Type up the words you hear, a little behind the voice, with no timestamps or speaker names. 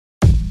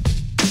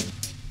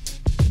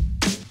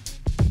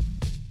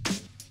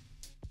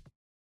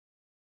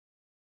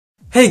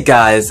Hey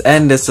guys,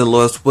 and this is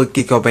Lewis with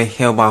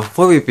GeekHelpingHand, my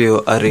full review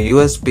of the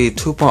USB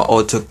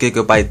 2.0 to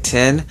Gigabit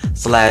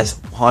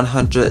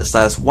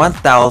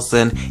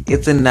 10/100/1000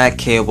 Ethernet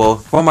cable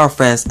from our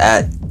friends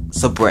at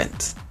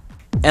Sabrent.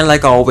 And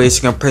like always,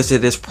 you can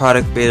purchase this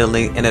product via the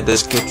link in the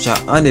description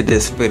under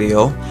this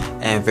video.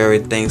 And very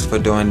thanks for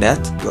doing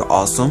that. You're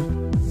awesome.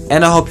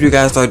 And I hope you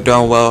guys are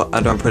doing well.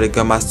 I'm doing pretty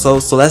good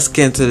myself. So let's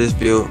get into this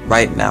review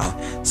right now.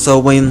 So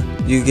when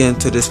you get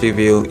into this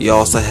review, you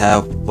also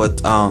have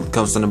what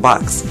comes in the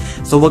box.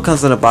 So what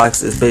comes in the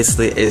box is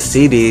basically a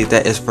CD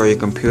that is for your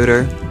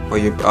computer, for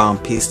your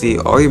PC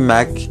or your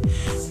Mac,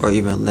 or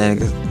even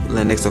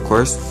Linux of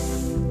course,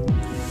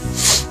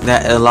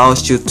 that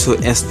allows you to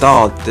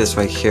install this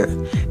right here.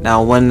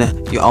 Now when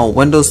you're on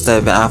Windows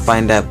 7, I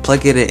find that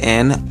plugging it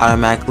in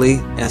automatically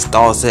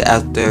installs it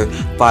after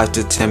 5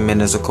 to 10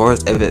 minutes of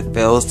course. If it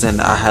fails, then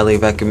I highly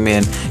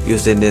recommend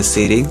using this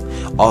CD.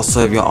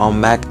 Also, if you're on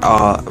Mac,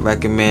 I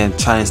recommend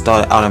trying to install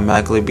it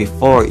automatically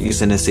before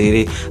using the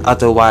CD.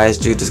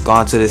 Otherwise, you just go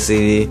onto the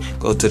CD,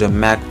 go to the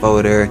Mac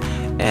folder,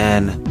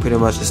 and pretty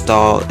much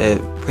install it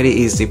pretty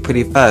easy,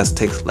 pretty fast.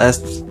 Takes less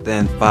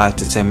than 5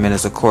 to 10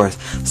 minutes of course.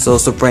 So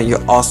Sabrent,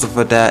 you're awesome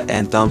for that,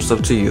 and thumbs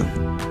up to you.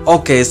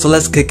 Okay, so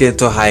let's kick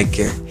into high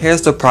gear.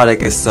 Here's the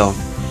product itself.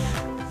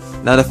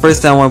 Now the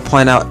first thing I want to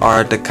point out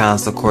are the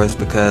cons of course,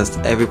 because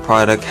every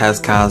product has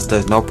cons.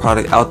 There's no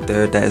product out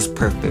there that is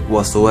perfect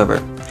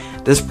whatsoever.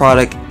 This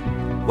product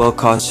will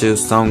cost you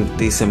some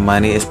decent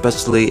money,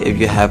 especially if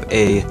you have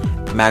a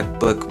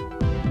MacBook,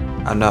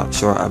 I'm not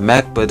sure, a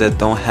MacBook that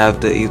don't have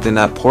the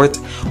Ethernet port,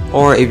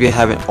 or if you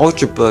have an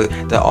Ultrabook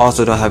that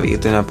also don't have an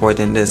Ethernet port,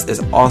 then this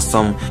is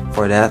awesome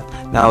for that.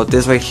 Now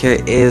this right here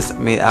is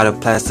made out of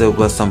plastic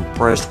with some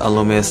brushed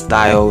aluminum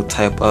style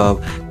type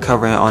of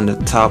covering on the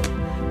top,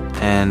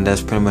 and that's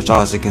pretty much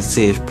all. As you can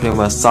see, it's pretty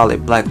much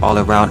solid black all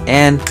around,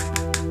 and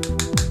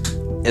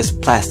it's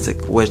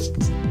plastic, which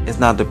is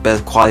not the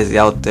best quality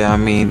out there. I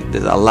mean,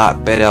 there's a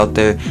lot better out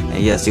there, and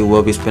yes, you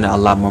will be spending a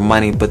lot more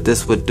money, but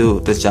this would do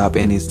the job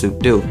it needs to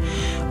do.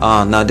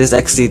 Now this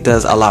actually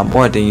does a lot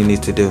more than you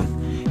need to do.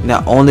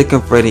 Not only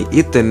converting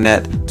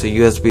Ethernet to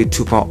USB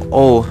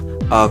 2.0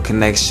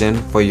 connection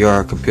for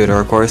your computer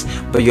of course,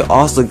 but you're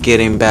also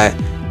getting back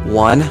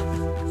 1,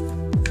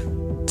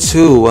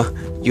 2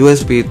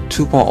 USB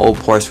 2.0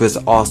 ports, which is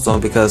awesome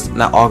because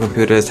not all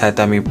computers have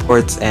that many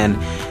ports, and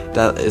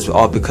that is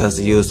all because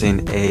of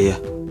using a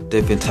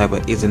different type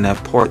of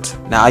Ethernet port.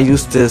 Now I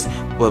use this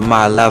with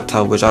my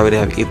laptop, which already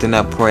have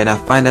Ethernet port, and I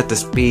find that the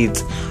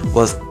speeds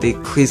was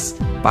decreased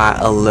by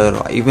a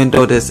little. Even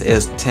though this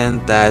is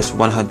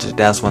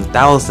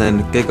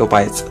 10/100/1000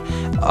 gigabytes,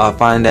 I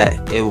find that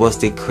it was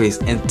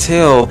decreased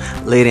until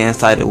later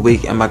inside the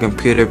week, and my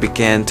computer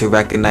began to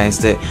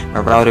recognize it, my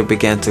router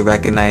began to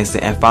recognize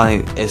it, and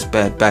finally it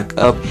sped back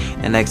up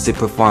and actually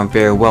performed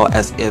very well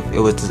as if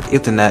it was just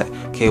Ethernet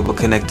cable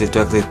connected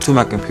directly to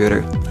my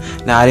computer.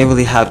 Now I didn't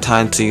really have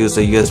time to use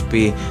the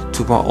USB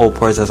 2.0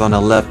 ports that's on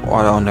the left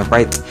or on the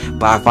right,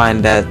 but I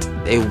find that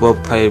it will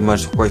pretty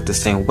much work the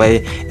same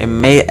way. It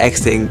may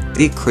actually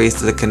decrease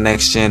the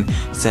connection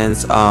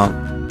since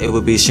it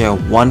will be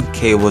sharing one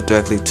cable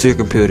directly to your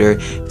computer,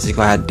 so you're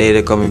gonna have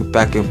data coming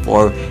back and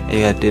forth, and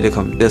you have data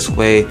coming this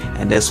way,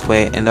 and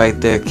right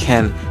there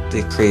can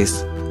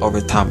decrease over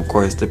time of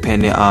course,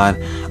 depending on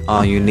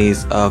your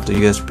needs of the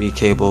USB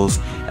cables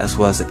as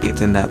well as the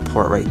Ethernet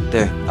port right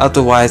there.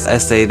 Otherwise, I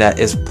say that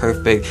it's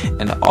perfect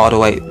in all the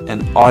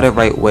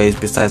right ways.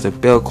 Besides the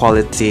build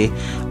quality,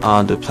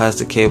 the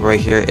plastic cable right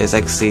here is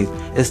actually,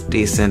 it's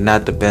decent,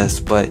 not the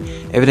best, but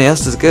everything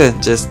else is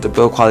good. Just the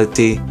build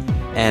quality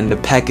and the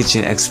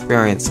packaging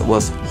experience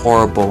was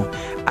horrible.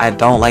 I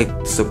don't like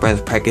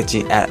Sabrent's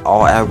packaging at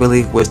all. I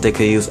really wish they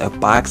could use a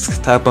box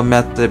type of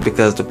method,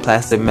 because the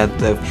plastic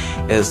method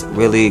is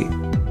really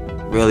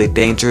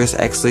dangerous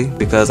actually,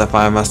 because I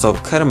find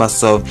myself cutting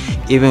myself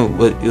even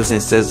with using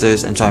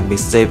scissors and trying to be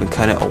safe and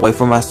cutting away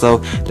from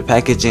myself. The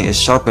packaging is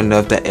sharp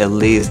enough that it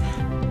leaves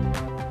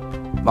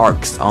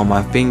marks on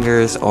my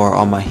fingers or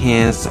on my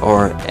hands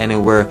or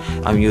anywhere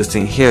I'm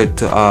using here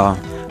to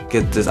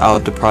get this out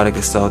of the product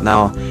itself.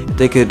 Now if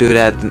they could do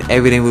that, then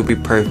everything would be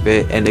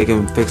perfect, and they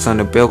can fix on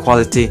the build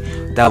quality,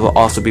 that will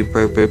also be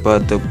perfect.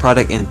 But the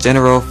product in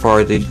general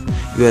for the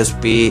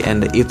USB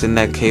and the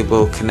Ethernet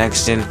cable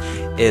connection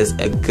is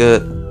a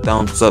good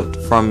thumbs up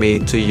from me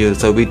to you.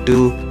 So we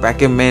do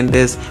recommend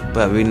this,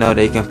 but we know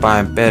that you can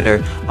find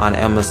better on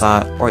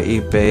Amazon or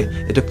eBay.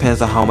 It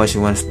depends on how much you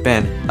want to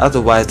spend.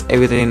 Otherwise,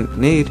 everything you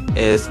need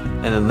is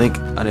in the link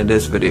under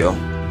this video.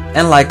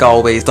 And like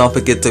always, don't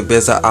forget to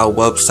visit our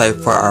website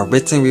for our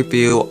written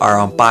review, our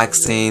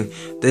unboxing,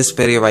 this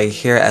video right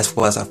here, as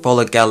well as our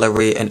photo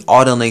gallery and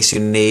all the links you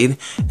need.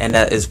 And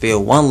that is via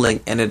one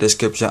link in the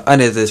description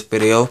under this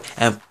video.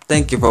 And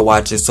thank you for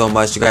watching so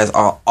much. You guys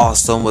are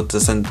awesome with the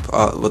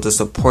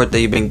support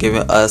that you've been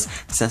giving us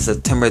since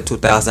September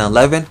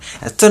 2011.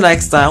 Until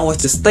next time, I want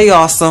you to stay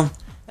awesome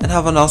and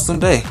have an awesome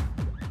day.